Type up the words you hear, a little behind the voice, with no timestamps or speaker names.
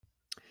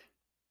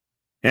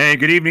Hey,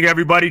 good evening,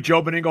 everybody.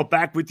 Joe Beningo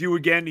back with you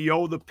again,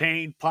 the the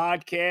Pain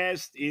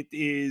podcast. It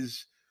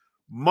is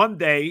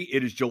Monday.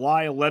 It is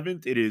July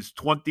 11th. It is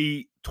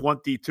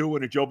 2022,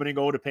 and the Joe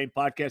Beningo the Pain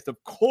podcast,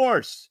 of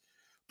course,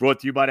 brought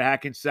to you by the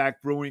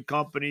Hackensack Brewing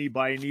Company,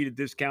 by Anita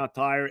Discount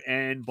Tire,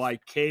 and by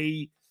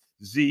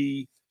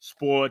KZ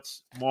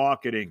Sports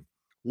Marketing.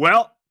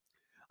 Well,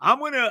 I'm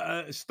going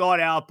to start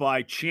out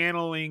by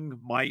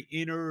channeling my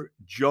inner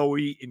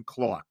Joey and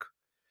Clark.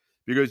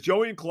 Because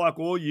Joey and Clark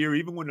all year,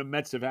 even when the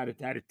Mets have had a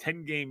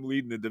 10-game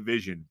lead in the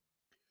division,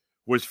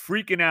 was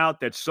freaking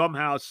out that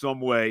somehow, some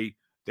way,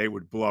 they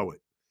would blow it.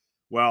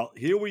 Well,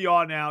 here we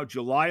are now,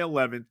 July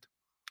 11th,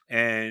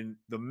 and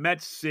the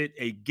Mets sit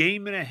a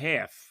game and a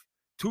half,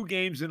 2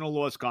 games in the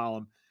loss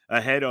column,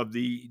 ahead of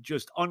the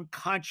just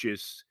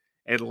unconscious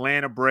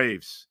Atlanta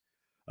Braves.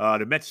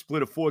 The Mets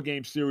split a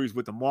 4-game series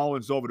with the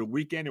Marlins over the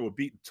weekend. They were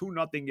beaten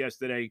 2-0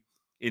 yesterday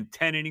in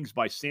 10 innings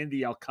by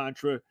Sandy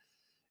Alcantara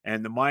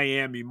and the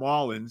Miami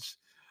Marlins.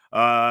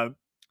 Uh,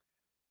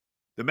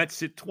 the Mets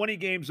sit 20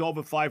 games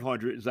over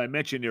 500. As I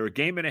mentioned, they're a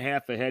game and a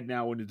half ahead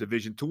now in the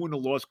division, 2 in the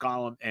loss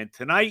column. And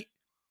tonight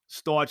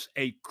starts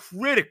a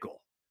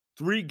critical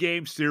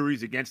 3-game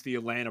series against the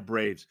Atlanta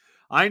Braves.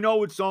 I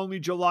know it's only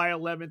July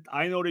 11th.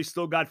 I know they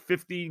still got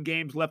 15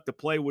 games left to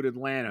play with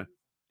Atlanta.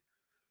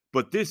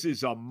 But this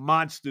is a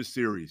monster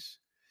series.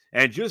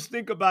 And just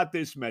think about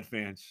this, Met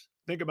fans.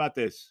 Think about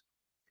this.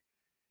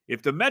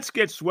 If the Mets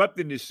get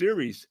swept in this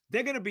series,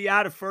 they're going to be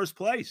out of first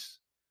place.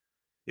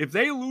 If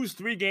they lose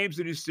 3 games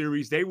in this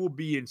series, they will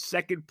be in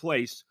second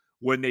place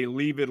when they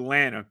leave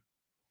Atlanta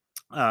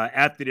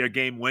after their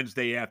game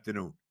Wednesday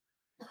afternoon.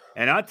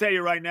 And I'll tell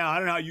you right now, I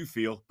don't know how you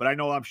feel, but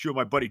I'm sure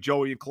my buddy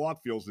Joey and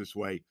Clark feels this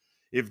way.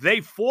 If they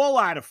fall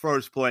out of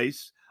first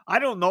place, I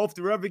don't know if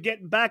they're ever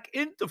getting back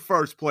into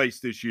first place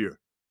this year.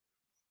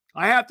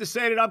 I have to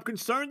say that I'm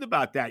concerned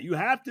about that. You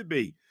have to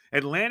be.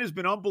 Atlanta's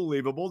been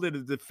unbelievable. They're the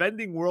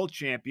defending world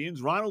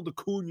champions. Ronald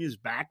Acuna is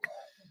back.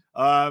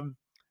 I'm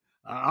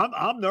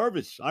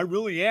nervous. I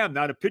really am.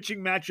 Now, the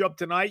pitching matchup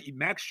tonight,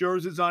 Max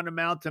Scherzer's on the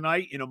mound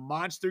tonight in a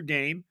monster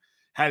game.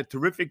 Had a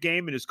terrific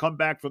game in his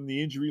comeback from the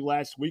injury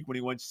last week when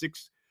he went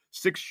six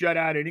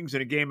shutout innings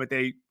in a game that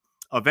they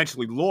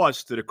eventually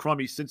lost to the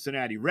crummy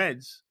Cincinnati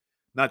Reds.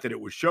 Not that it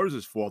was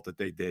Scherzer's fault that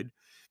they did.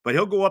 But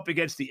he'll go up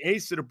against the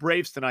ace of the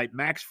Braves tonight,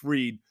 Max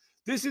Fried.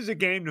 This is a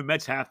game the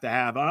Mets have to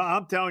have.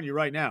 I'm telling you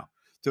right now.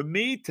 To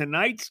me,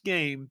 tonight's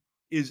game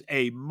is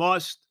a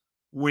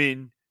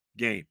must-win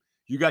game.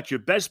 You got your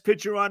best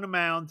pitcher on the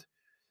mound.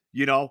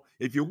 You know,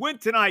 if you win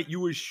tonight,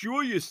 you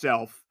assure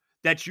yourself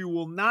that you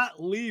will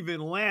not leave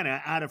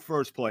Atlanta out of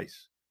first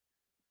place.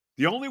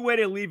 The only way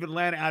to leave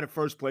Atlanta out of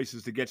first place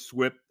is to get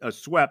swept,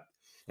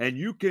 and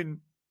you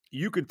can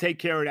take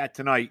care of that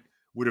tonight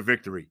with a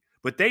victory.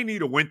 But they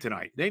need a win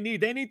tonight. They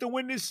need to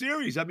win this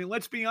series. I mean,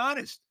 let's be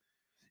honest.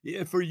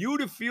 For you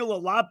to feel a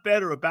lot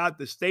better about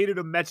the state of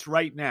the Mets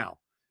right now,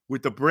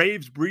 with the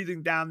Braves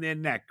breathing down their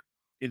neck,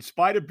 in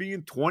spite of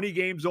being 20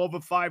 games over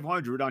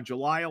 500 on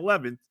July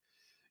 11th,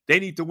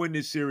 they need to win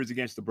this series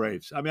against the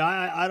Braves. I mean,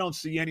 I don't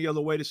see any other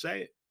way to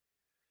say it.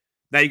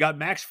 Now you got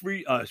Max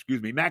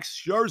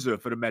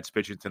Scherzer for the Mets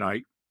pitching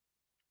tonight.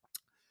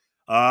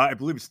 I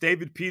believe it's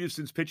David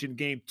Peterson's pitching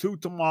game 2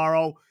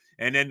 tomorrow,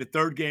 and then the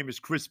third game is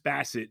Chris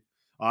Bassett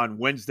on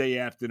Wednesday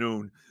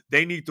afternoon.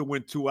 They need to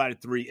win 2 out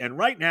of 3. And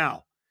right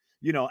now,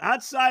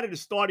 outside of the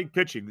starting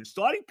pitching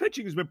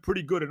has been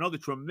pretty good. Another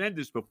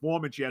tremendous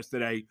performance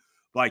yesterday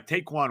by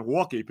Taquan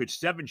Walker. He pitched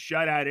 7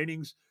 shutout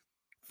innings,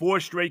 4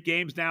 straight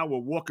games now where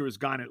Walker has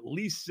gone at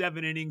least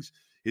 7 innings.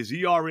 His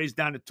ERA is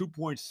down to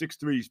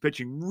 2.63. He's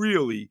pitching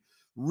really,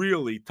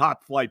 really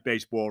top-flight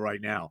baseball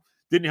right now.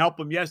 Didn't help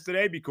him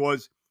yesterday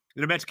because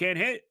the Mets can't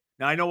hit.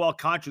 Now, I know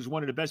Alcantara is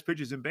one of the best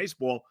pitchers in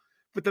baseball,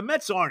 but the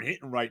Mets aren't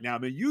hitting right now. I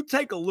mean, you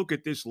take a look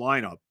at this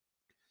lineup,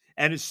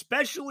 and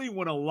especially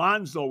when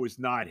Alonso is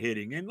not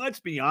hitting, and let's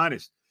be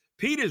honest,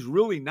 Pete has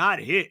really not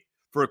hit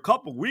for a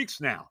couple weeks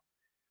now.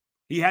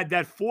 He had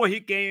that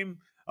 4-hit game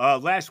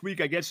last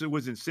week. I guess it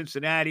was in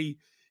Cincinnati.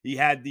 He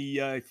had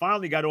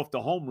finally got off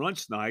the home run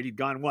snide. He'd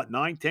gone,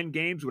 9-10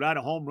 games without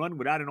a home run,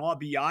 without an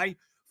RBI.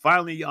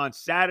 Finally, on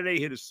Saturday,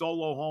 hit a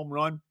solo home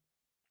run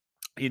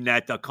in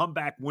that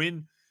comeback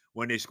win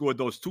when they scored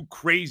those 2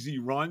 crazy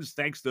runs,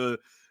 thanks to,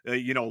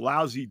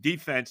 lousy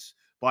defense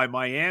by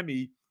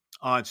Miami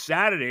on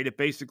Saturday that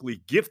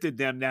basically gifted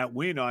them that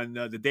win on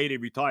the day they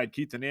retired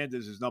Keith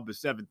Hernandez as number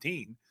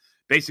 17,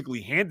 basically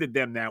handed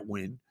them that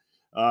win.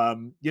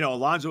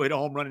 Alonso hit a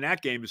home run in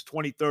that game. His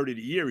 23rd of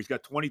the year. He's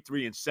got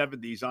 23 and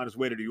 70. He's on his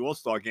way to the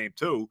All-Star game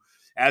too,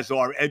 as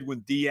are Edwin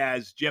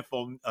Diaz, Jeff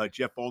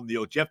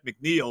O'Neill, Jeff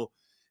McNeil,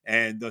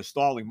 and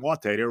Starling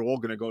Marte. They're all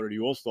going to go to the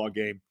All-Star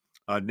game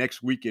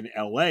next week in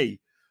L.A.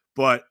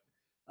 But,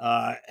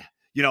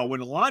 when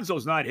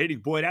Alonso's not hitting,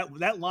 boy, that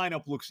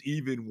lineup looks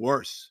even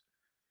worse.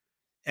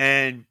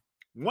 And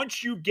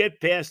once you get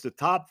past the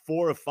top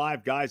 4 or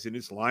 5 guys in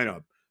this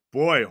lineup,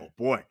 boy, oh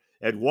boy,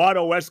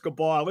 Eduardo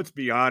Escobar, let's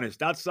be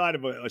honest, outside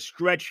of a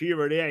stretch here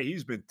or there,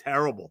 he's been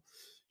terrible.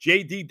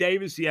 J.D.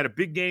 Davis, he had a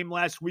big game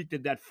last week,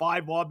 did that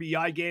 5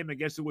 RBI game. I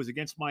guess it was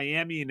against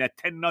Miami in that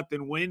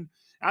 10-0 win.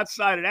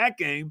 Outside of that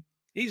game,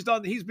 he's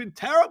been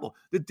terrible.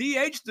 The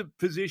DH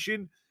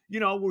position,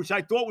 which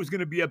I thought was going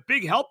to be a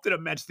big help to the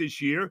Mets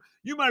this year,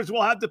 you might as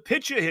well have the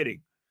pitcher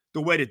hitting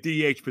the way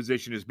the DH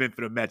position has been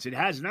for the Mets. It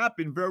has not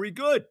been very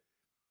good.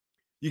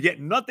 You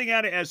get nothing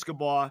out of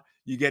Escobar.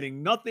 You're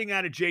getting nothing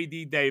out of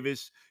J.D.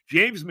 Davis.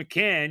 James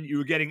McCann, you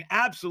were getting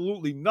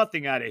absolutely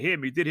nothing out of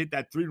him. He did hit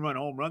that 3-run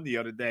home run the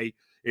other day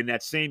in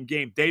that same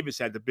game. Davis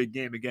had the big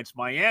game against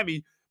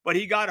Miami, but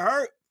he got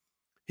hurt.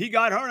 He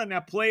got hurt on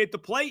that play at the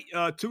plate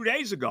 2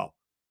 days ago.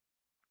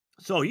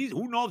 So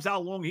who knows how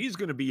long he's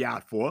going to be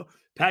out for.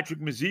 Patrick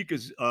Mazeika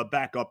is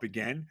back up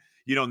again.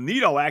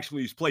 Nito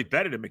actually has played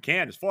better than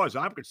McCann as far as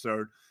I'm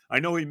concerned. I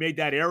know he made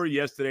that error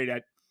yesterday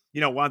that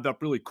wound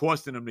up really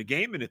costing him the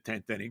game in the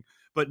 10th inning.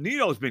 But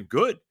Nito's been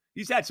good.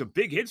 He's had some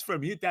big hits for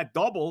him. He hit that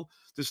double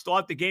to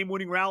start the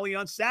game-winning rally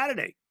on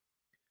Saturday.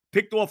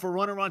 Picked off a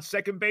runner on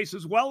second base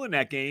as well in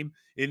that game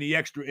in the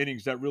extra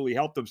innings that really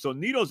helped him. So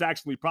Nito's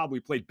actually probably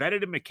played better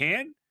than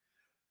McCann.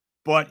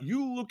 But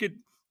you look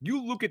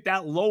at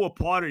that lower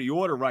part of the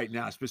order right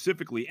now,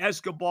 specifically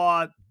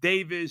Escobar,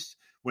 Davis.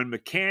 When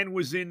McCann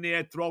was in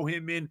there, throw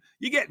him in.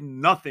 You get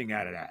nothing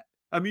out of that.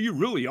 I mean, you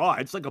really are.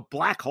 It's like a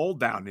black hole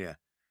down there.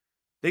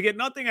 They get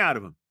nothing out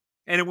of him.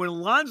 And when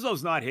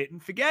Alonso's not hitting,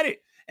 forget it.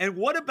 And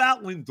what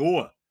about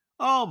Lindor?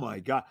 Oh, my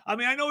God. I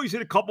mean, I know he's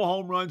hit a couple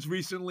home runs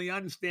recently. I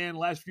understand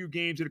last few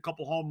games hit a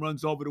couple home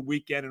runs over the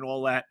weekend and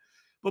all that.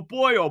 But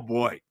boy, oh,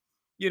 boy.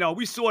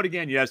 We saw it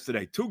again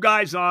yesterday. 2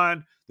 guys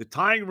on, the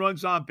tying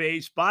runs on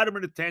base, bottom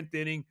of the 10th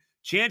inning,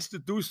 chance to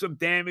do some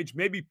damage,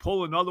 maybe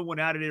pull another one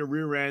out of their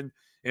rear end,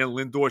 and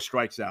Lindor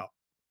strikes out.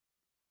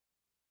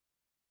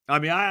 I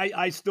mean,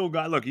 I still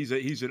got, look, he's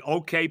an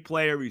okay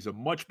player. He's a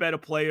much better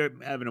player,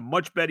 having a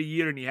much better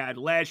year than he had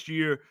last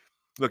year.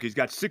 Look, he's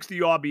got 60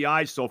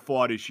 RBIs so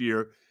far this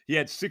year. He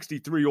had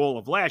 63 all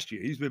of last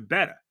year. He's been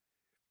better.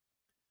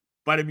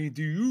 But, I mean,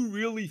 do you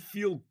really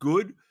feel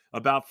good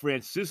about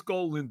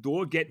Francisco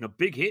Lindor getting a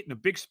big hit in a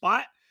big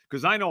spot?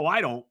 Because I know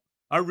I don't.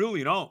 I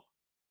really don't.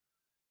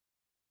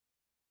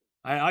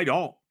 I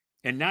don't.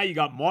 And now you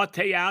got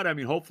Marte out. I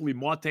mean, hopefully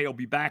Marte will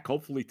be back,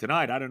 hopefully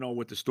tonight. I don't know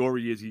what the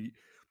story is.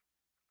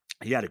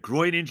 He had a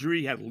groin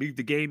injury, had to leave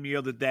the game the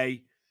other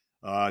day.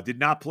 Did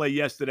not play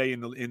yesterday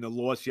in the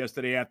loss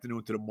yesterday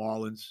afternoon to the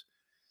Marlins.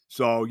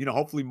 So,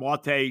 hopefully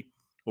Marte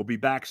will be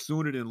back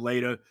sooner than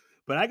later.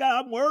 But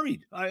I'm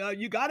worried.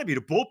 You got to be.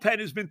 The bullpen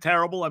has been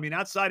terrible. I mean,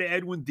 outside of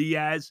Edwin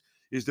Diaz,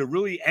 is there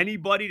really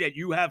anybody that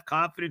you have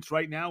confidence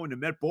right now in the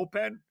Met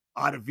bullpen?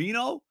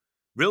 Ottavino?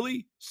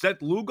 Really?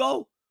 Seth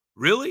Lugo?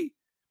 Really?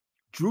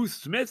 Drew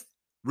Smith?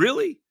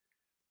 Really?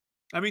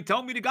 I mean,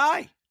 tell me the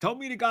guy. Tell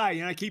me the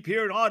guy. I keep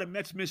hearing, the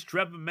Mets miss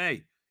Trevor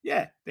May.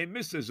 Yeah, they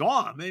miss his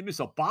arm. They miss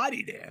a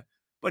body there.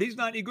 But he's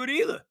not any good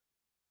either.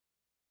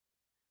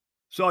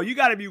 So you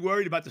got to be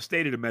worried about the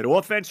state of the Met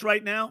offense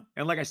right now.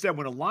 And like I said,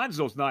 when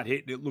Alonso's not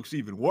hitting, it looks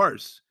even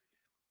worse.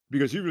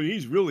 Because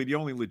he's really the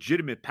only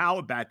legitimate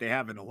power bat they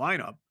have in the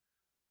lineup.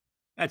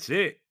 That's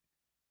it.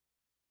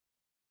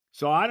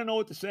 So I don't know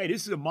what to say.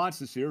 This is a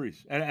monster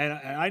series. And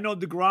I know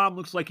DeGrom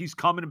looks like he's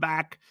coming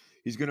back.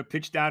 He's going to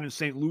pitch down in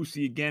St.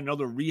 Lucie again,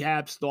 another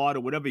rehab start or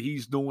whatever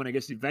he's doing. I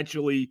guess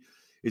eventually,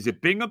 is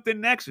it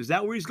Binghamton next? Is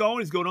that where he's going?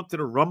 He's going up to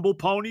the Rumble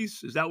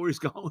Ponies? Is that where he's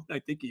going? I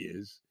think he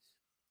is.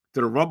 To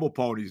the Rumble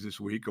Ponies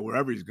this week or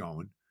wherever he's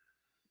going.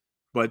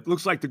 But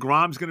looks like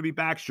DeGrom's going to be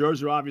back.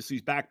 Scherzer obviously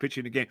is back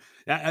pitching again.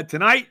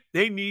 Tonight,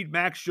 they need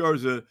Max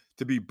Scherzer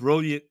to be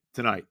brilliant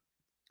tonight.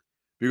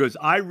 Because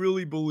I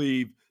really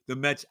believe the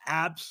Mets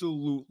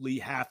absolutely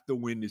have to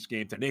win this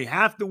game tonight. They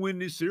have to win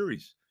this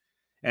series.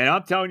 And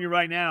I'm telling you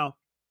right now,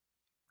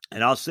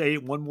 and I'll say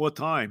it one more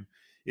time,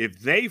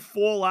 if they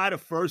fall out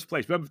of first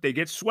place, remember, if they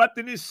get swept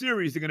in this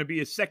series, they're going to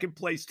be a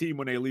second-place team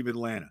when they leave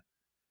Atlanta.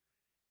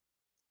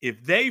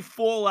 If they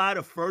fall out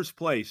of first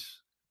place,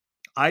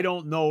 I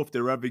don't know if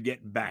they're ever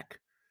getting back.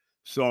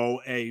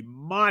 So a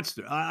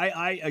monster.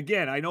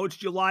 Again, I know it's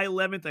July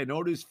 11th. I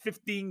know there's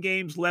 15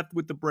 games left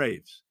with the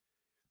Braves.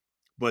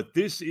 But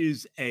this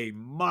is a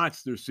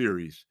monster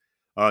series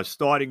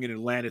starting in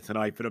Atlanta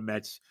tonight for the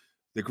Mets.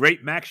 The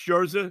great Max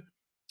Scherzer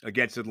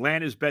against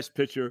Atlanta's best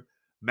pitcher,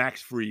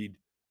 Max Fried.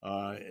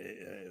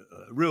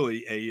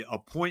 Really a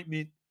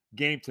appointment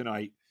game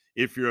tonight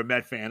if you're a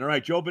Met fan. All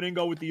right, Joe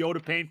Beningo with the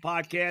Yoda Pain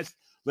podcast.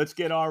 Let's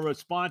get our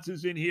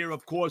sponsors in here.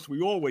 Of course,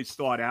 we always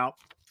start out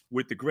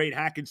with the great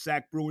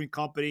Hackensack Brewing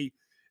Company.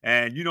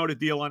 And you know the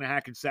deal on the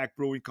Hackensack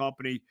Brewing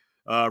Company.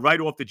 Right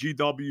off the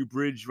GW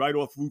Bridge, right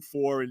off Route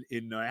 4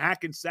 in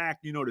Hackensack.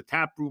 You know the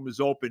tap room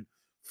is open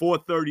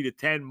 4:30 to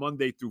 10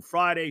 Monday through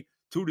Friday,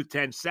 2 to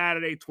 10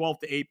 Saturday, 12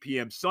 to 8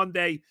 p.m.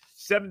 Sunday,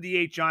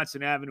 78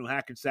 Johnson Avenue,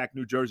 Hackensack,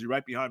 New Jersey,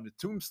 right behind the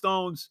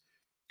Tombstones.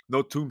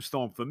 No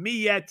tombstone for me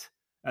yet,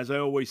 as I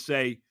always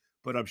say,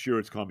 but I'm sure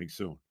it's coming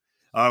soon.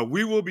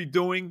 We will be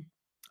doing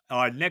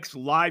our next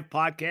live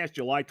podcast,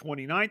 July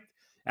 29th,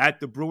 at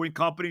the Brewing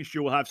Company. She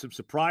will have some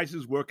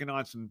surprises, working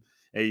on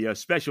a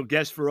special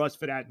guest for us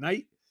for that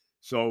night.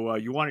 So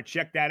you want to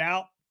check that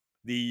out.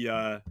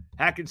 the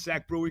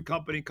Hackensack Brewing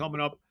Company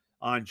coming up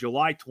on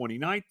July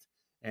 29th,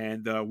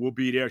 and we'll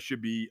be there.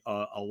 Should be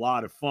a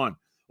lot of fun.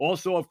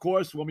 Also, of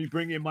course, when we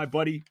bring in my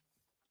buddy,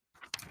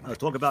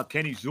 talk about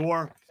Kenny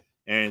Zor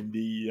and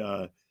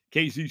the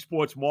KZ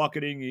Sports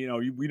Marketing. You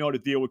know, we know the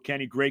deal with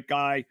Kenny. Great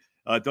guy.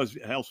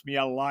 Helps me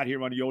out a lot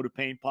here on the Yoda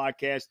Payne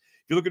podcast.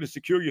 If you're looking to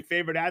secure your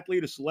favorite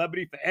athlete or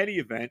celebrity for any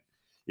event,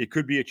 it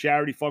could be a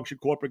charity function,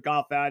 corporate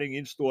golf outing,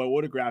 in-store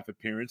autograph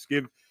appearance.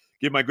 Give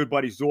my good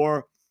buddy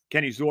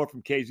Kenny Zor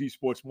from KZ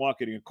Sports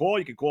Marketing a call.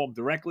 You can call him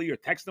directly or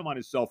text him on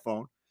his cell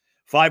phone,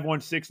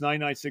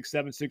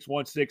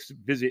 516-996-7616.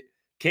 Visit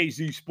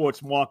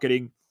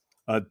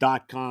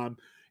kzsportsmarketing.com.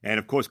 And,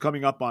 of course,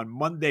 coming up on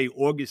Monday,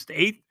 August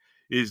 8th,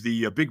 is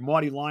the Big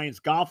Marty Lions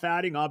golf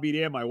outing. I'll be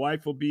there. My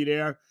wife will be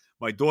there.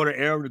 My daughter,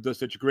 Erin, who does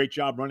such a great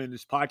job running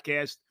this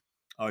podcast,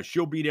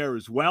 she'll be there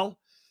as well.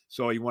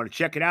 So you want to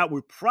check it out.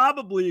 We're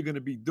probably going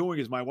to be doing,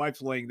 as my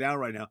wife's laying down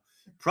right now,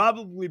 had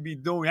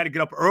to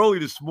get up early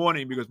this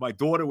morning because my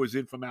daughter was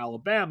in from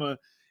Alabama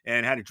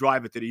and had to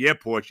drive it to the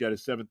airport. She had a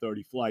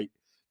 7:30 flight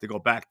to go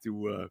back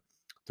to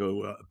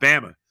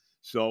Bama.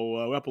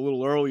 So we're up a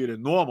little earlier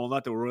than normal.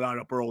 Not that we're not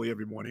up early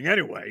every morning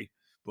anyway,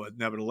 but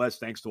nevertheless,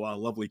 thanks to our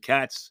lovely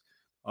cats,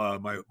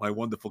 my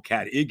wonderful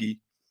cat Iggy.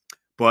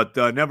 But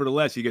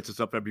nevertheless, he gets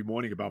us up every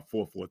morning about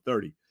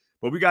 4:30.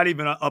 But we got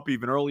up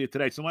even earlier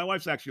today. So my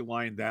wife's actually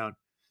lying down,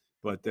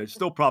 but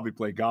still probably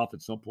play golf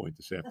at some point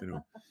this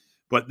afternoon.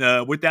 But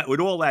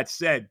with all that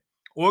said,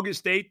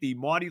 August 8th, the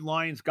Marty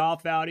Lions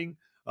golf outing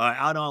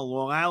out on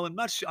Long Island.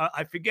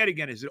 I forget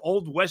again. Is it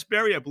Old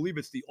Westbury? I believe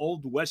it's the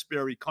Old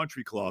Westbury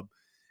Country Club.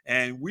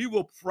 And we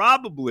will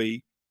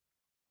probably,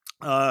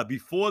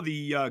 before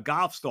the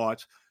golf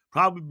starts,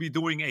 probably be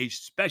doing a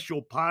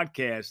special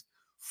podcast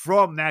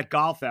from that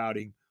golf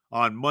outing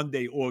on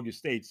Monday,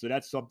 August 8th. So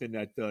that's something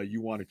that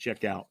you want to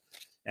check out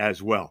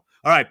as well.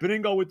 All right,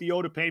 Benigno with the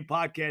Yoda Payne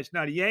podcast.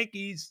 Now, the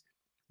Yankees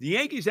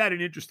had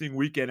an interesting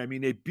weekend. I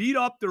mean, they beat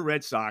up the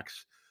Red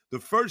Sox the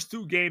first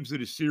two games of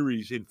the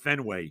series in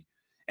Fenway.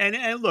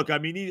 And look, I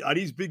mean, are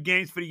these big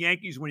games for the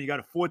Yankees when you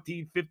got a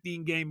 14,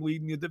 15 game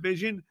lead in the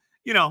division?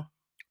 You know,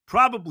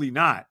 probably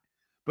not.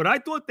 But I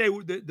thought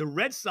the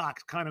Red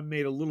Sox kind of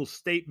made a little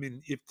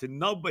statement, if to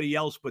nobody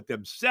else but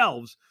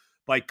themselves,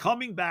 by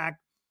coming back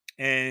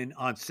and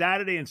on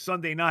Saturday and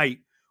Sunday night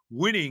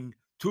winning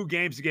two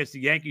games against the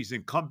Yankees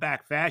in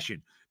comeback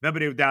fashion. Remember,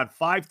 they were down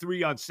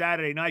 5-3 on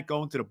Saturday night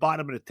going to the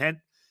bottom of the 10th,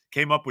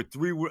 came up with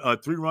three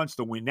runs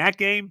to win that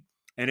game.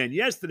 And then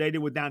yesterday they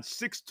were down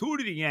 6-2 to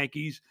the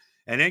Yankees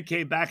and then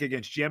came back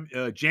against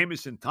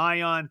Jameson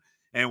Taillon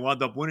and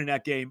wound up winning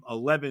that game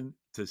 11-6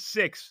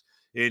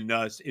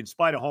 in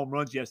spite of home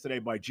runs yesterday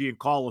by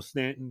Giancarlo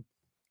Stanton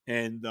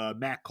and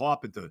Matt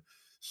Carpenter.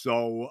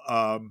 So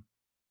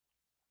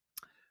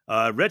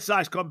Red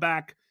Sox come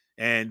back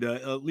and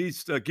at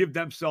least give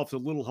themselves a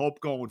little hope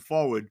going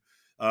forward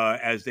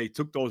as they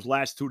took those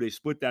last two. They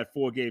split that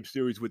 4-game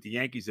series with the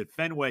Yankees at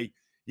Fenway.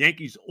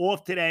 Yankees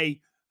off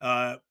today.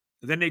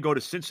 Then they go to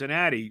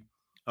Cincinnati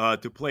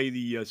to play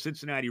the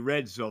Cincinnati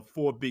Reds,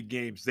 4 big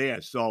games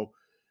there. So,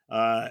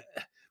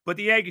 but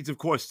the Yankees, of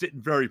course,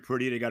 sitting very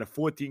pretty. They got a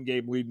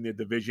 14-game lead in their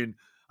division.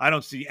 I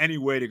don't see any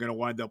way they're going to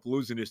wind up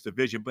losing this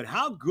division. But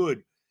how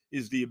good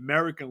is the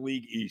American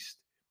League East?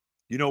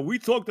 You know, we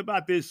talked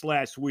about this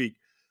last week,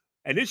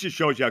 and this just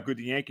shows you how good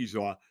the Yankees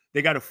are.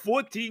 They got a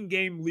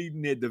 14-game lead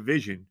in their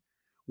division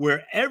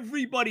where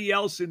everybody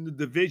else in the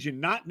division,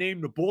 not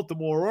named the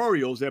Baltimore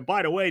Orioles, and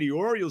by the way, the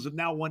Orioles have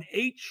now won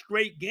 8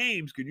 straight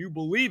games. Can you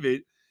believe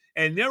it?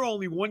 And they're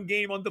only 1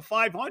 game under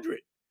 500.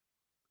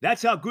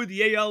 That's how good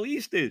the AL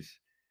East is.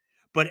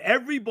 But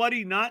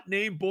everybody not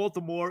named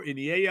Baltimore in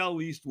the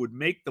AL East would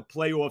make the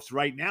playoffs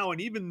right now. And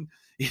even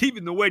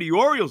the way the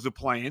Orioles are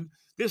playing,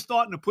 they're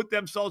starting to put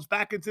themselves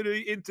back into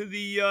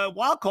the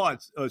wild card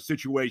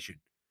situation.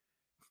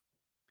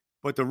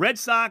 But the Red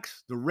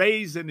Sox, the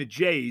Rays, and the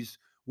Jays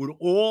would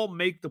all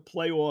make the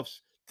playoffs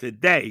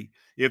today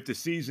if the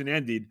season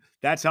ended.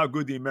 That's how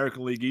good the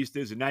American League East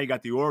is. And now you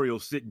got the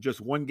Orioles sitting just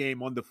 1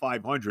 game under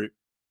 500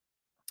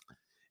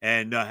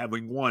 and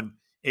having won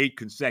 8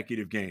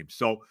 consecutive games.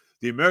 So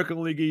the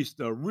American League East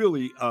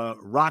really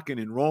rocking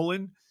and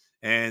rolling.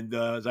 And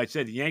as I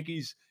said, the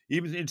Yankees,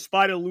 even in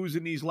spite of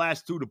losing these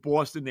last 2 to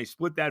Boston, they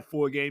split that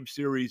 4-game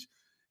series.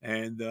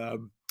 And,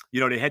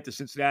 they head to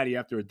Cincinnati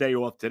after a day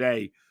off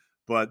today.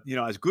 But,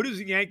 as good as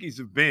the Yankees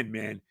have been,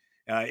 man,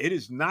 it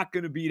is not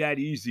going to be that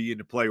easy in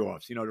the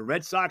playoffs. The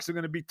Red Sox are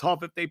going to be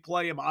tough if they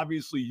play them.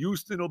 Obviously,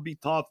 Houston will be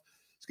tough.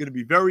 It's going to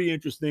be very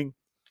interesting.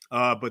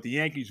 But the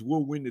Yankees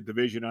will win the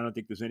division. I don't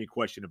think there's any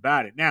question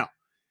about it. Now,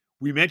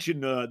 we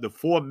mentioned the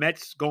 4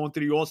 Mets going to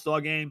the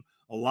All-Star game: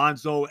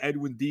 Alonso,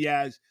 Edwin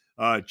Diaz,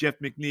 Jeff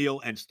McNeil,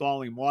 and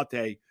Starling Marte.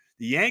 The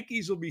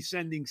Yankees will be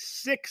sending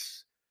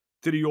 6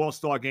 to the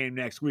All-Star game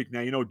next week.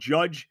 Now,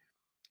 Judge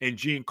and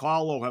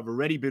Giancarlo have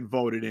already been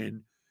voted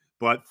in,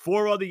 but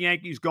 4 other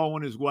Yankees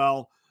going as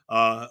well.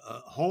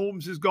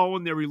 Holmes is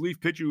going, their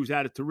relief pitcher who's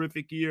had a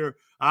terrific year.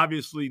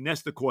 Obviously,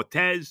 Nestor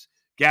Cortez,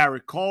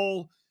 Garrett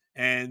Cole,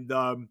 and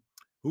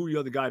Who the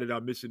other guy that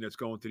I'm missing that's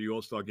going to the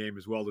All-Star game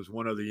as well? There's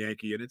one other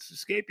Yankee, and it's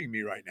escaping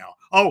me right now.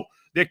 Oh,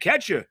 their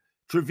catcher,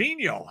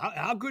 Trevino.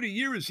 How good a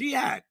year has he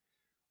had?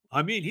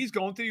 I mean, he's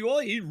going to the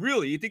All.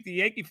 You think the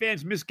Yankee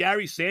fans miss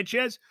Gary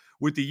Sanchez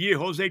with the year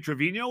Jose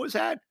Trevino has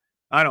had?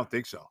 I don't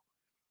think so.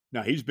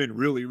 No, he's been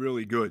really,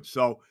 really good.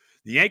 So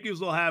the Yankees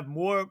will have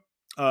more,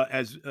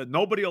 as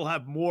nobody will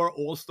have more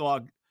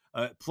All-Star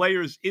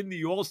players in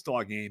the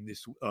All-Star game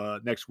this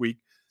next week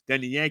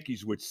than the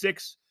Yankees with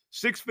six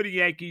for the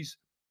Yankees,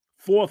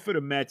 four for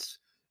the Mets.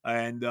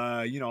 And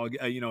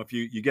if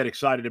you get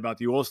excited about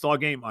the All-Star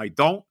game, I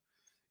don't.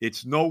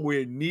 It's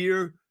nowhere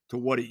near to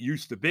what it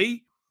used to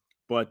be.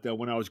 But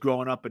when I was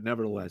growing up, but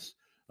nevertheless,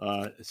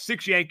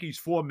 6 Yankees,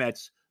 4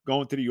 Mets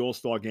going to the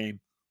All-Star game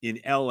in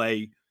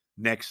L.A.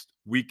 next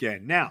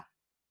weekend. Now,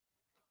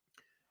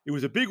 it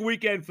was a big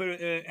weekend for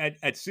at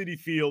Citi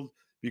Field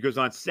because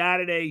on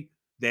Saturday,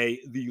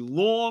 the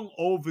long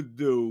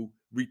overdue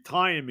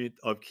retirement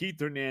of Keith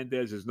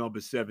Hernandez is number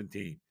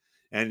 17.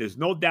 And there's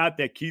no doubt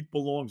that Keith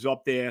belongs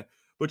up there.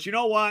 But you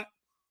know what?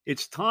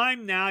 It's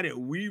time now that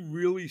we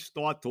really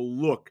start to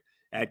look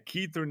at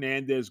Keith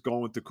Hernandez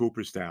going to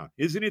Cooperstown.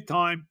 Isn't it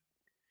time?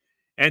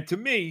 And to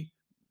me,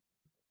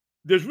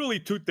 there's really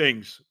two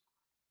things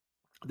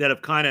that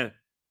have kind of,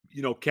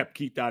 kept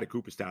Keith out of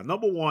Cooperstown.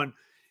 Number one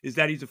is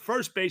that he's a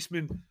first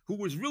baseman who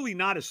was really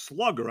not a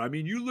slugger. I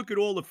mean, you look at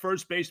all the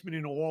first basemen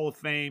in the Hall of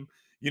Fame,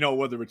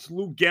 whether it's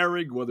Lou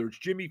Gehrig, whether it's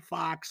Jimmy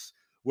Fox,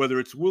 whether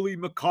it's Willie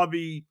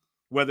McCovey,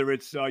 whether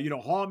it's,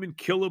 Harmon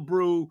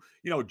Killebrew,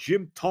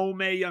 Jim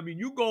Thome. I mean,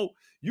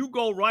 you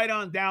go right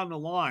on down the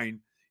line,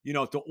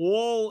 to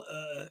all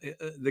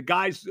the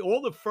guys,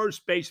 all the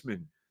first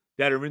basemen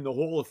that are in the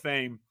Hall of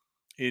Fame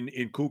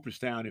in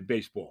Cooperstown in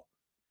baseball.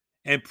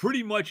 And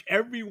pretty much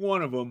every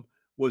one of them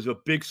was a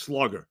big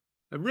slugger.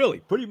 And really,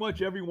 pretty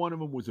much every one of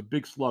them was a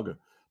big slugger.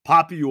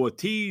 Papi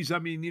Ortiz, I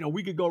mean,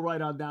 we could go right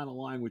on down the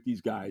line with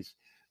these guys.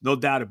 No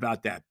doubt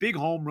about that. Big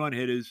home run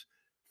hitters,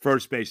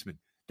 first baseman.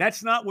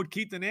 That's not what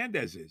Keith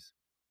Hernandez is.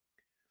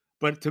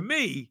 But to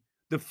me,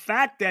 the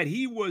fact that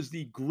he was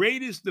the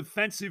greatest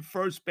defensive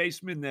first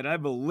baseman that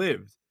ever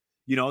lived,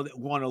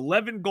 won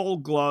 11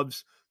 Gold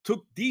Gloves,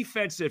 took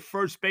defense at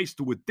first base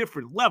to a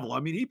different level.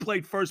 I mean, he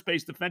played first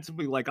base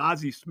defensively like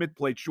Ozzie Smith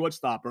played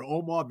shortstop, or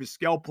Omar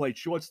Vizquel played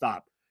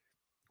shortstop,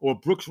 or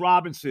Brooks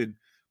Robinson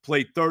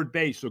played third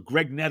base, or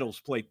Greg Nettles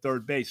played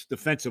third base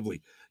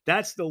defensively.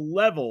 That's the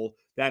level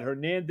that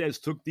Hernandez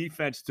took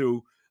defense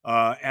to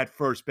at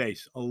first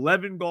base.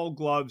 11 Gold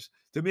Gloves.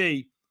 To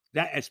me,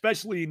 that,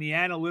 especially in the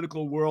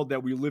analytical world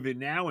that we live in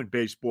now in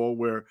baseball,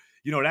 where,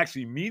 it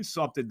actually means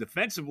something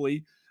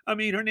defensively, I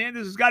mean,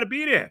 Hernandez has got to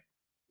be there.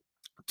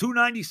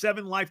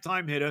 297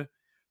 lifetime hitter,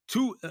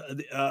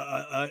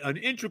 an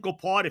integral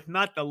part, if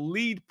not the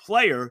lead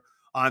player,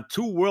 on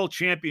 2 world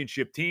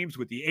championship teams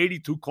with the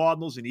 82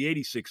 Cardinals and the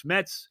 86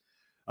 Mets.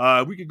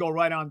 We could go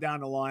right on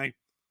down the line.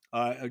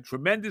 A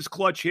tremendous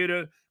clutch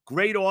hitter,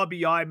 great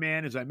RBI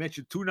man. As I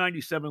mentioned,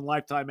 297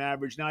 lifetime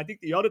average. Now, I think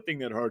the other thing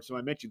that hurts, so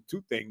I mentioned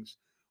two things.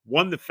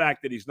 One, the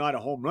fact that he's not a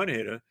home run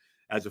hitter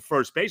as a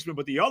first baseman,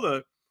 but the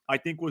other, I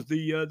think, was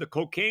the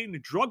cocaine, the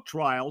drug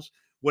trials,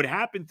 what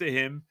happened to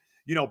him,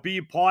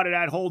 being part of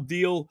that whole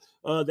deal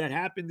that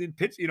happened in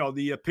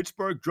the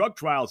Pittsburgh drug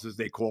trials, as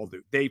they called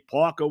it. Dave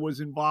Parker was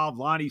involved,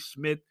 Lonnie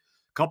Smith,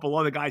 a couple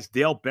other guys,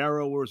 Dale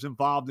Barrow was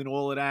involved in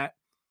all of that.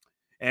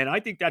 And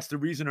I think that's the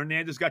reason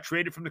Hernandez got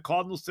traded from the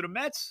Cardinals to the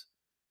Mets.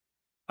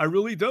 I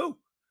really do.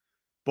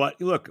 But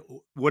look,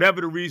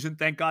 whatever the reason,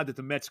 thank God that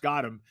the Mets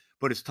got him.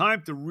 But it's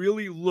time to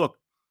really look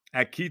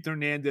at Keith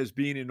Hernandez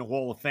being in the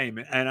Hall of Fame.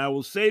 And I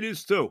will say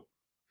this too.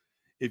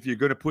 If you're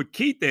going to put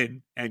Keith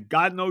in, and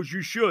God knows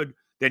you should,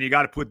 then you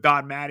got to put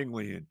Don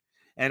Mattingly in.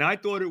 And I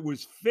thought it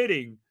was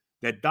fitting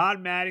that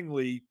Don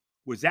Mattingly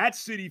was at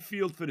Citi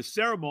Field for the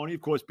ceremony,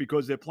 of course,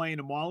 because they're playing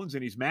the Marlins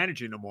and he's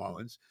managing the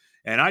Marlins.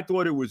 And I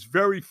thought it was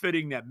very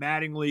fitting that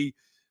Mattingly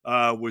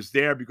was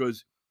there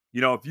because,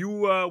 if you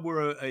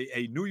were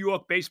a New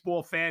York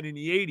baseball fan in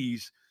the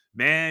 80s,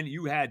 man,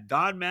 you had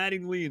Don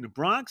Mattingly in the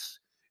Bronx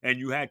and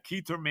you had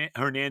Keith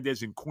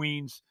Hernandez in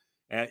Queens,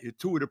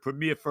 2 of the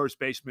premier first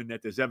basemen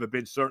that there's ever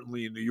been,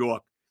 certainly in New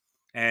York.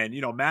 And,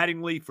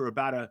 Mattingly, for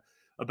about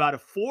a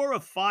 4 or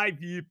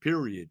 5 year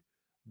period,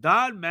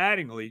 Don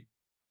Mattingly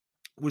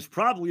was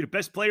probably the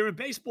best player in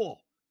baseball.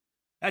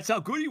 That's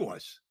how good he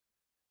was.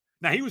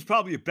 Now, he was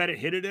probably a better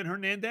hitter than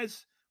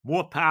Hernandez,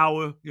 more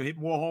power, hit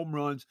more home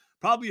runs,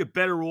 probably a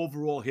better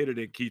overall hitter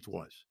than Keith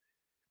was.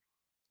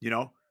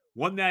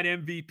 Won that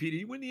MVP. Did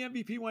he win the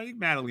MVP one? I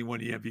think Mattingly won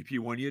the MVP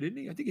one year, didn't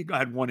he? I think he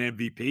had one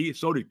MVP.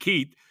 So did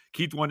Keith.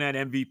 Keith won that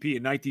MVP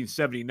in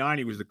 1979.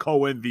 He was the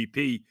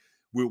co-MVP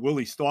with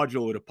Willie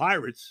Stargell of the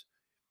Pirates.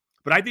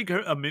 But I think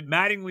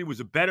Mattingly was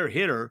a better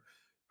hitter.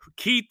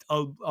 Keith,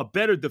 a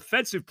better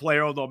defensive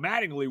player, although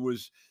Mattingly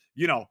was,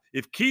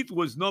 if Keith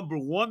was number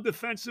 1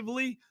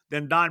 defensively,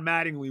 then Don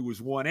Mattingly was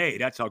 1A.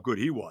 That's how good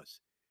he was.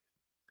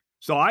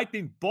 So I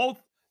think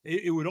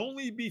it would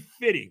only be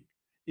fitting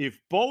if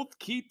both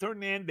Keith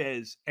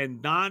Hernandez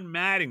and Don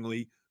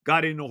Mattingly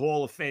got in the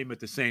Hall of Fame at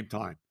the same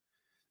time.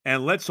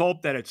 And let's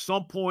hope that at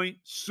some point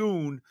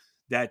soon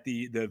that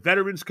the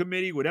Veterans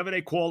Committee, whatever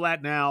they call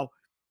that now,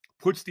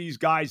 puts these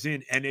guys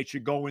in and they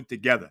should go in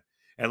together.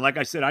 And like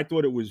I said, I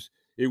thought it was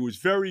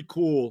very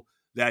cool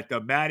that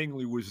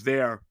Mattingly was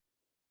there,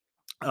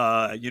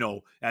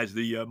 as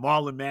the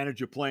Marlin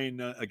manager playing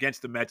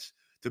against the Mets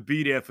to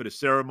be there for the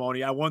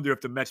ceremony. I wonder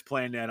if the Mets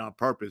planned that on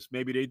purpose.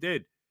 Maybe they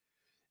did.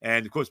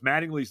 And of course,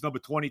 Mattingly's number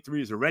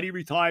 23 is already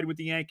retired with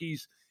the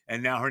Yankees,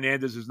 and now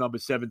Hernandez's number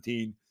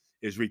 17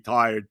 is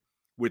retired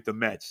with the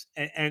Mets.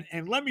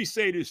 And let me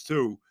say this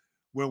too,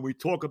 when we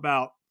talk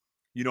about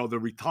the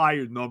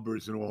retired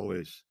numbers and all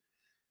this.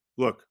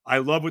 Look, I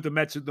love what the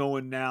Mets are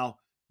doing now,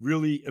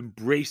 really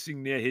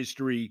embracing their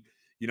history.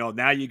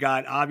 Now you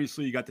got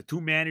the two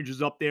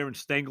managers up there in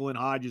Stengel and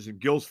Hodges, and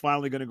Gil's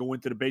finally going to go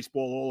into the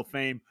Baseball Hall of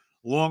Fame.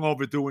 Long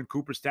overdue in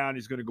Cooperstown.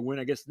 He's going to go in,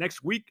 I guess,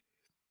 next week.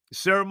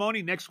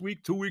 Ceremony next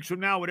week, 2 weeks from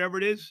now, whatever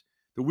it is,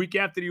 the week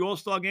after the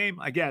All-Star game,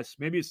 I guess.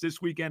 Maybe it's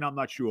this weekend. I'm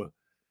not sure.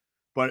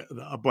 But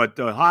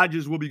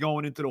Hodges will be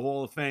going into the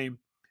Hall of Fame.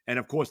 And,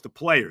 of course, the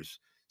players,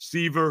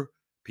 Seaver,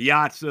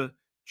 Piazza,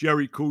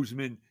 Jerry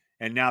Koosman,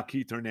 and now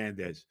Keith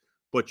Hernandez.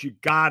 But you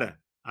gotta,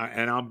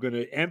 and I'm going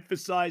to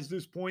emphasize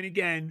this point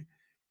again,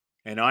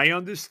 and I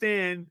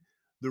understand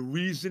the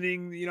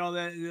reasoning,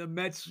 that the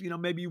Mets,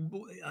 maybe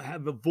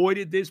have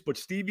avoided this, but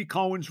Stevie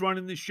Cohen's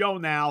running the show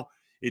now.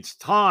 It's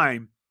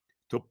time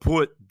to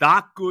put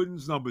Doc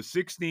Gooden's number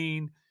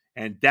 16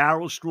 and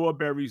Darryl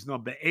Strawberry's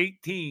number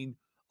 18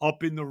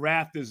 up in the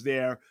rafters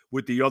there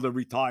with the other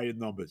retired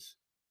numbers.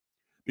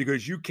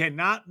 Because you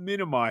cannot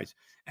minimize,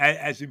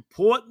 as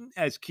important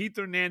as Keith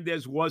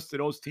Hernandez was to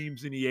those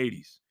teams in the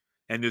 80s,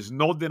 and there's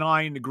no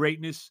denying the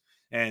greatness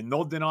and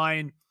no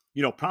denying,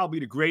 probably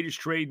the greatest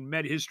trade in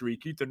Met history,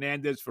 Keith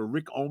Hernandez for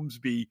Rick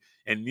Omsby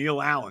and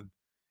Neil Allen.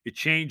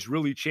 It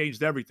really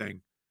changed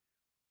everything.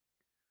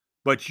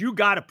 But you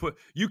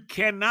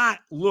cannot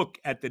look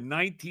at the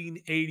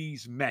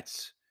 1980s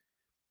Mets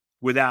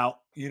without,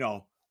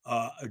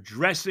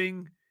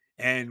 addressing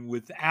and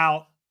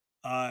without,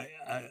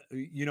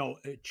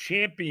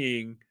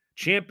 championing.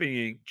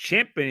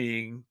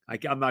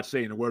 I'm not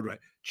saying the word right.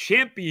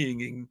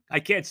 Championing. I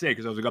can't say it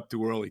because I was up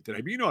too early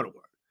today, but you know the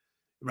word,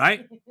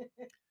 right?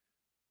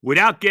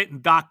 Without getting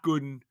Doc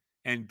Gooden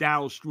and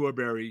Darryl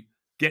Strawberry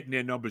getting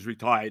their numbers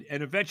retired.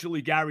 And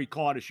eventually Gary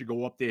Carter should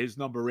go up there, his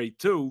number 8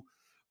 too.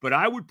 But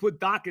I would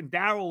put Doc and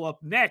Darryl up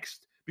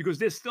next because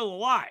they're still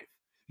alive.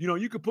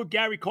 You could put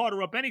Gary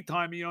Carter up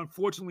anytime.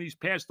 Unfortunately, he's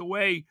passed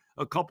away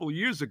a couple of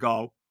years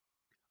ago.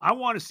 I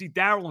want to see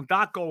Darryl and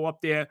Doc go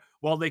up there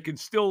while they can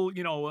still,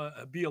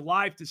 be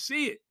alive to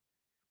see it.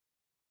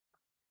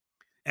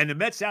 And the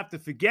Mets have to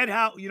forget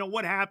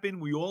what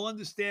happened. We all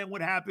understand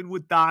what happened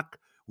with Doc.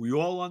 We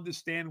all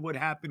understand what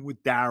happened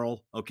with Darryl,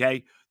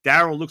 okay?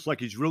 Darryl looks like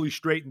he's really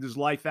straightened his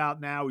life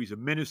out now. He's a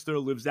minister,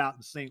 lives out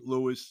in St.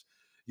 Louis.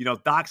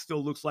 Doc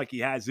still looks like he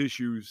has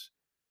issues.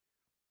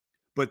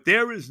 But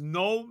there is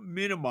no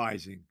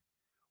minimizing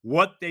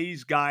what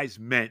these guys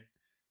meant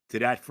to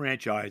that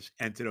franchise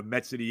and to the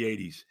Mets of the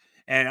 80s.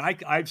 And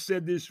I've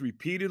said this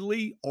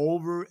repeatedly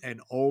over and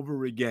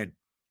over again.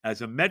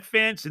 As a Met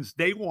fan since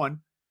day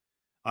one,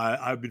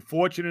 I've been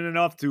fortunate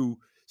enough to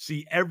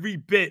see every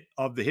bit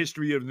of the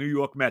history of the New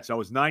York Mets. I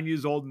was 9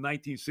 years old in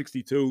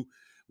 1962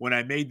 when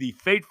I made the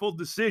fateful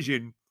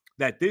decision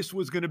that this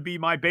was going to be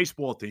my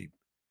baseball team.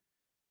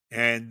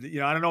 And,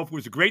 I don't know if it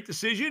was a great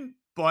decision,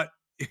 but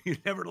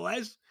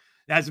nevertheless,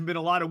 there hasn't been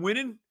a lot of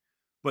winning.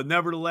 But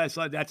nevertheless,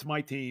 that's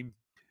my team.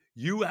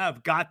 You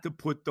have got to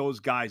put those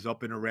guys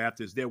up in the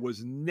rafters.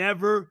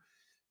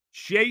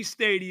 Shea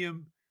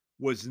Stadium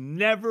was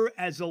never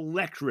as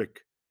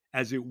electric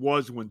as it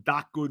was when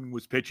Doc Gooden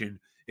was pitching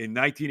in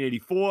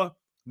 1984,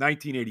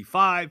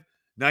 1985,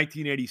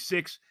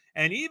 1986,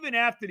 and even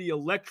after the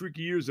electric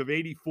years of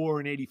 84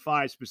 and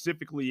 85,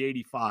 specifically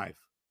 85.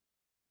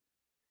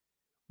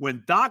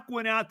 When Doc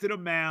went out to the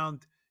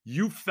mound,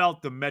 you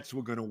felt the Mets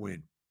were going to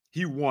win.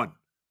 He won.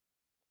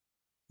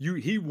 He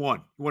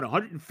won. He won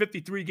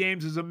 153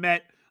 games as a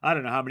Met. I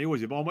don't know how many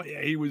was it.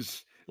 He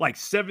was like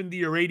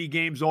 70 or 80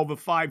 games over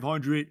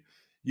 500.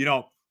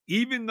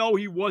 Even though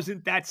he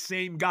wasn't that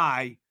same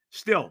guy,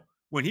 still,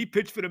 when he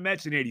pitched for the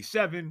Mets in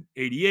 87,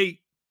 88,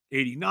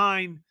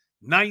 89,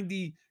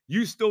 90,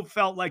 you still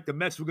felt like the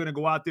Mets were going to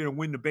go out there and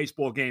win the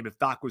baseball game if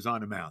Doc was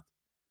on the mound.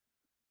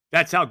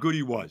 That's how good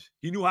he was.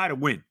 He knew how to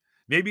win.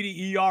 Maybe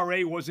the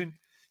ERA wasn't,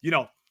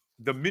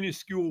 the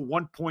minuscule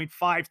 1.53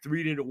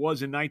 that it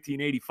was in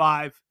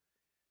 1985.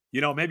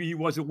 Maybe he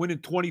wasn't winning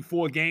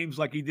 24 games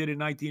like he did in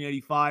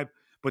 1985,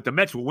 but the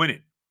Mets were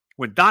winning.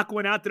 When Doc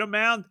went out to the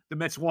mound, the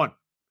Mets won,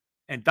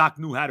 and Doc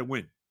knew how to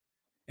win.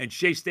 And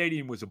Shea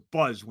Stadium was a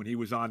buzz when he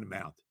was on the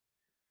mound.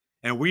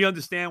 And we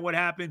understand what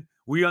happened.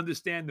 We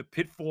understand the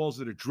pitfalls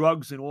of the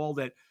drugs and all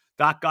that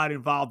Doc got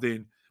involved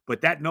in,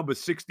 but that number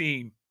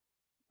 16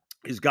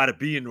 has got to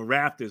be in the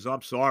rafters.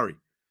 I'm sorry.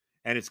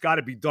 And it's got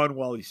to be done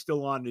while he's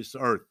still on this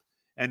earth.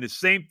 And the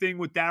same thing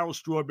with Darryl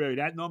Strawberry.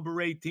 That number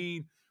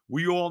 18,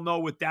 we all know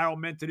what Darryl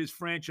meant to this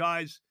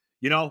franchise.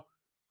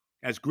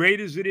 As great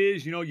as it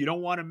is, you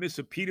don't want to miss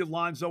a Pete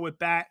Alonso at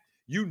bat.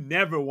 You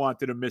never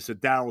wanted to miss a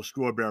Darryl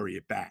Strawberry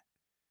at bat.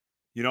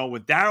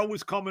 When Darryl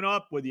was coming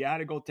up, whether you had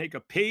to go take a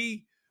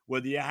pee,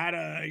 whether you had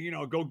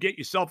to, go get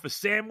yourself a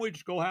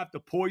sandwich, go have to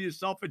pour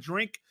yourself a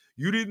drink,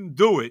 you didn't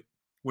do it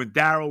when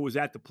Darryl was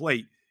at the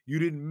plate. You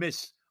didn't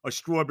miss a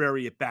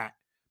Strawberry at bat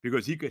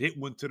because he could hit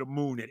one to the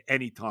moon at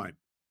any time.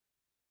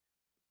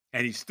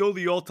 And he's still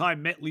the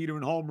all-time Met leader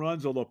in home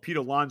runs, although Pete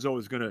Alonso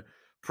is going to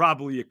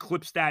probably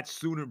eclipse that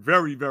sooner,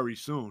 very, very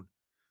soon.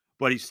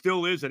 But he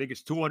still is. I think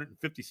it's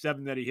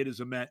 257 that he hit as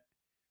a Met.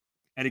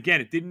 And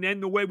again, it didn't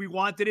end the way we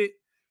wanted it.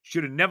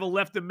 Should have never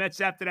left the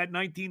Mets after that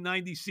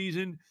 1990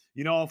 season.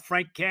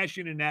 Frank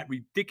Cashin and that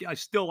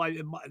ridiculous.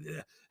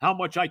 How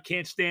much I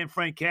can't stand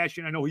Frank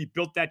Cashin. I know he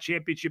built that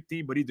championship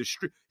team, but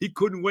he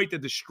couldn't wait to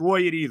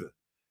destroy it either.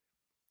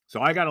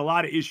 So I got a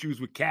lot of issues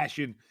with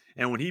Cashin.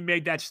 And when he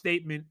made that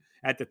statement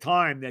at the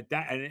time,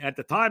 at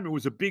the time it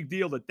was a big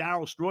deal that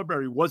Darryl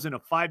Strawberry wasn't a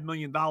 $5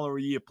 million a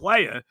year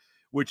player,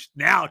 which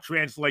now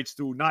translates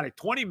to not a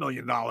 $20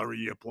 million a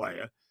year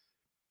player.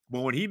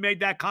 But when he made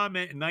that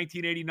comment in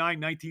 1989,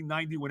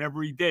 1990,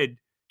 whenever he did,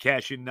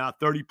 Cashin, now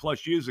 30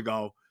 plus years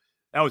ago,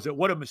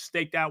 what a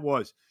mistake that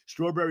was.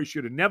 Strawberry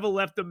should have never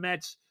left the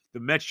Mets. The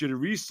Mets should have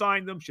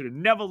re-signed him, should have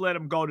never let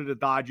him go to the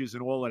Dodgers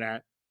and all of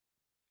that.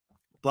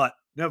 But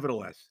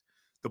nevertheless,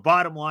 the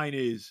bottom line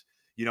is,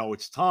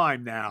 it's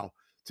time now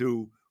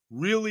to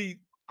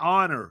really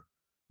honor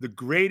the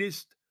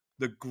greatest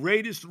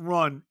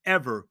run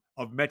ever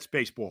of Mets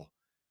baseball.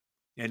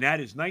 And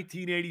that is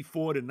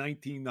 1984 to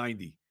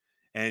 1990.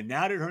 And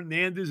now that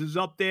Hernandez is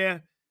up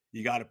there,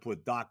 you got to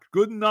put Doc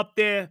Gooden up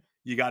there.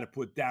 You got to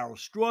put Darryl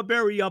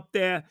Strawberry up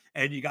there.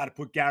 And you got to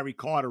put Gary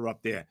Carter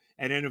up there.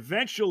 And then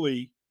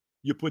eventually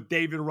you put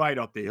David Wright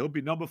up there. He'll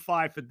be number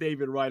 5 for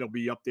David Wright. He'll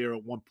be up there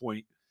at one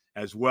point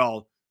as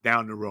well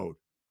down the road.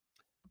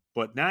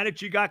 But now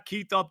that you got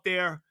Keith up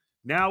there,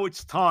 now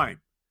it's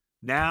time.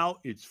 Now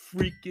it's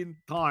freaking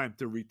time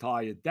to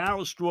retire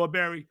Darryl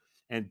Strawberry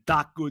and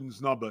Doc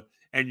Gooden's number.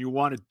 And you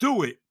want to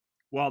do it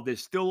while they're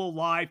still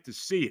alive to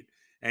see it.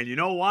 And you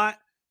know what?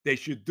 They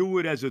should do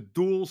it as a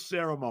dual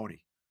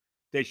ceremony.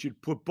 They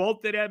should put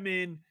both of them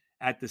in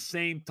at the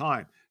same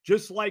time.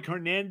 Just like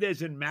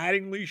Hernandez and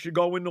Mattingly should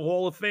go in the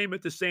Hall of Fame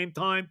at the same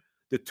time.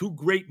 The two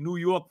great New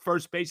York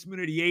first basemen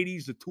of the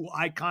 80s, the two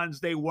icons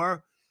they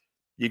were.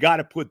 You got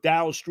to put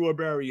Darryl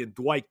Strawberry and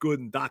Dwight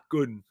Gooden, Doc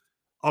Gooden,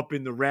 up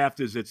in the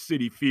rafters at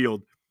Citi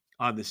Field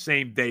on the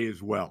same day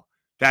as well.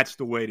 That's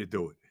the way to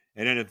do it.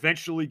 And then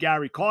eventually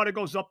Gary Carter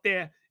goes up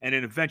there, and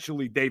then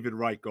eventually David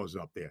Wright goes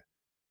up there.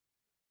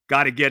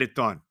 Got to get it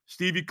done.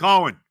 Stevie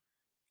Cohen,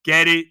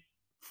 get it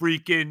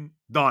freaking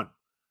done.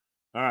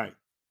 All right.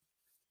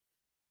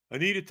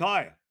 Anita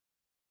Tyer.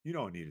 You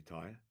know Anita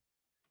Tyer.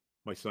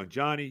 My son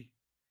Johnny,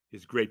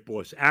 his great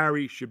boss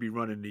Ari should be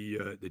running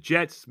the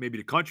Jets, maybe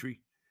the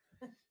country.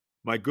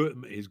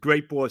 His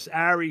great boss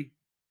Ari,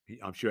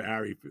 I'm sure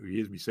Ari, if he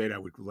hears me say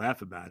that, would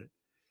laugh about it.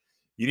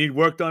 You need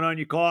work done on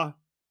your car?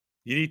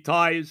 You need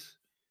tires?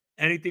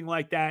 Anything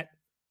like that?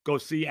 Go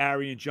see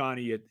Ari and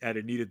Johnny at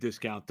Anita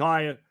Discount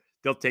Tire.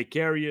 They'll take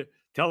care of you.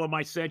 Tell them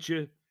I sent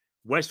you.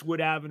 Westwood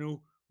Avenue,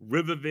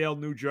 Rivervale,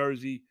 New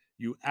Jersey.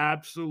 You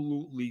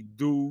absolutely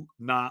do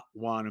not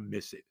want to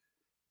miss it.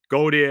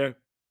 Go there,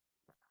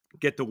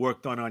 get the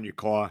work done on your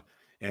car,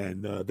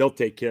 and they'll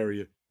take care of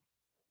you.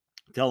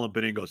 Tell them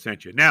Benigno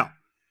sent you. Now,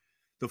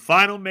 the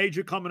final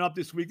major coming up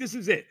this week. This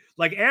is it.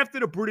 Like after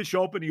the British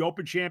Open, the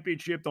Open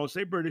Championship, don't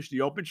say British, the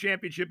Open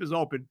Championship is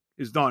open,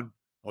 is done.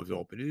 Oh, it's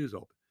open. It is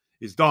open.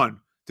 It's done.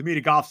 To me,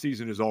 the golf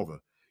season is over.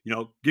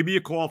 Give me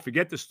a call.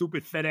 Forget the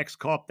stupid FedEx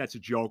Cup. That's a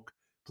joke.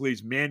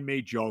 Please,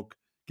 man-made joke.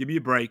 Give me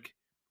a break.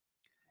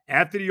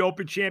 After the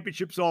Open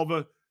Championship's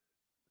over,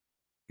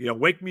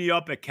 wake me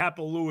up at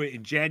Kapalua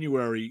in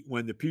January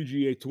when the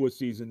PGA Tour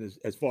season,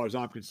 as far as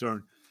I'm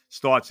concerned,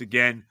 starts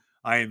again.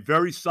 I am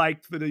very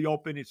psyched for the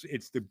Open.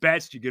 It's the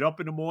best. You get up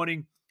in the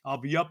morning. I'll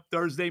be up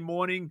Thursday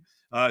morning.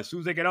 As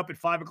soon as I get up at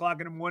 5 o'clock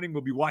in the morning,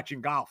 we'll be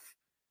watching golf.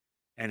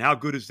 And how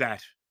good is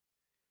that?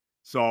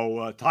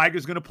 So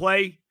Tiger's going to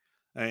play.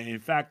 In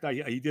fact,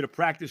 he did a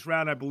practice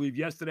round, I believe,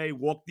 yesterday.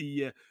 Walked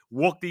the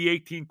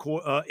 18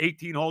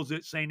 holes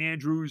at St.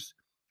 Andrews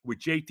with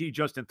JT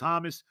Justin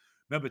Thomas.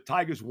 Remember,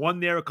 Tiger's won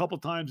there a couple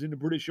times in the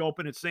British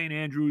Open at St.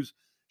 Andrews.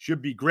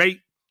 Should be great.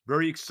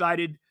 Very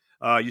excited.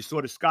 You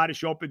saw the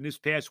Scottish Open this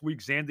past week.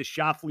 Xander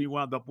Schauffele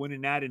wound up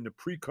winning that in the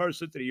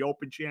precursor to the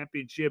Open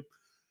Championship.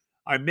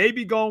 I may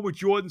be going with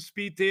Jordan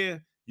Spieth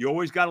here. You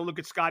always got to look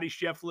at Scotty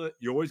Scheffler.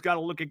 You always got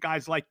to look at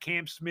guys like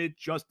Cam Smith,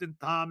 Justin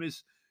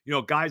Thomas,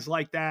 guys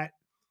like that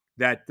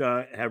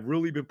have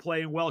really been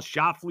playing well.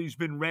 Schauffele's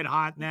been red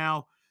hot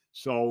now.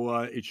 So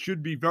it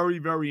should be very,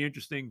 very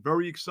interesting.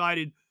 Very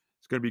excited.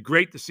 It's going to be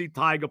great to see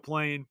Tiger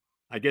playing.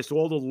 I guess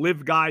all the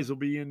live guys will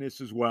be in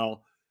this as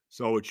well.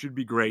 So it should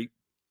be great.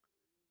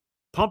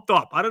 Pumped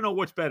up. I don't know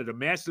what's better, the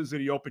Masters or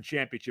the Open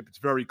Championship. It's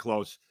very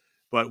close.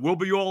 But we'll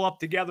be all up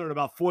together at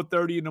about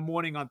 4:30 in the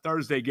morning on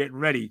Thursday getting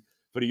ready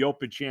for the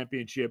Open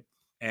Championship.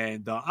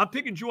 And I'm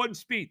picking Jordan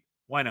Spieth.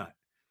 Why not?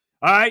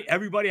 All right,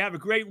 everybody have a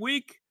great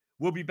week.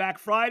 We'll be back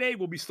Friday.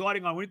 We'll be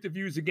starting our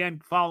interviews again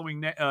following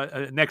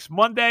next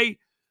Monday.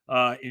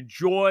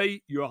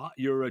 Enjoy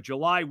your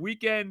July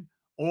weekend.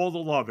 All the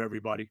love,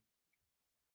 everybody.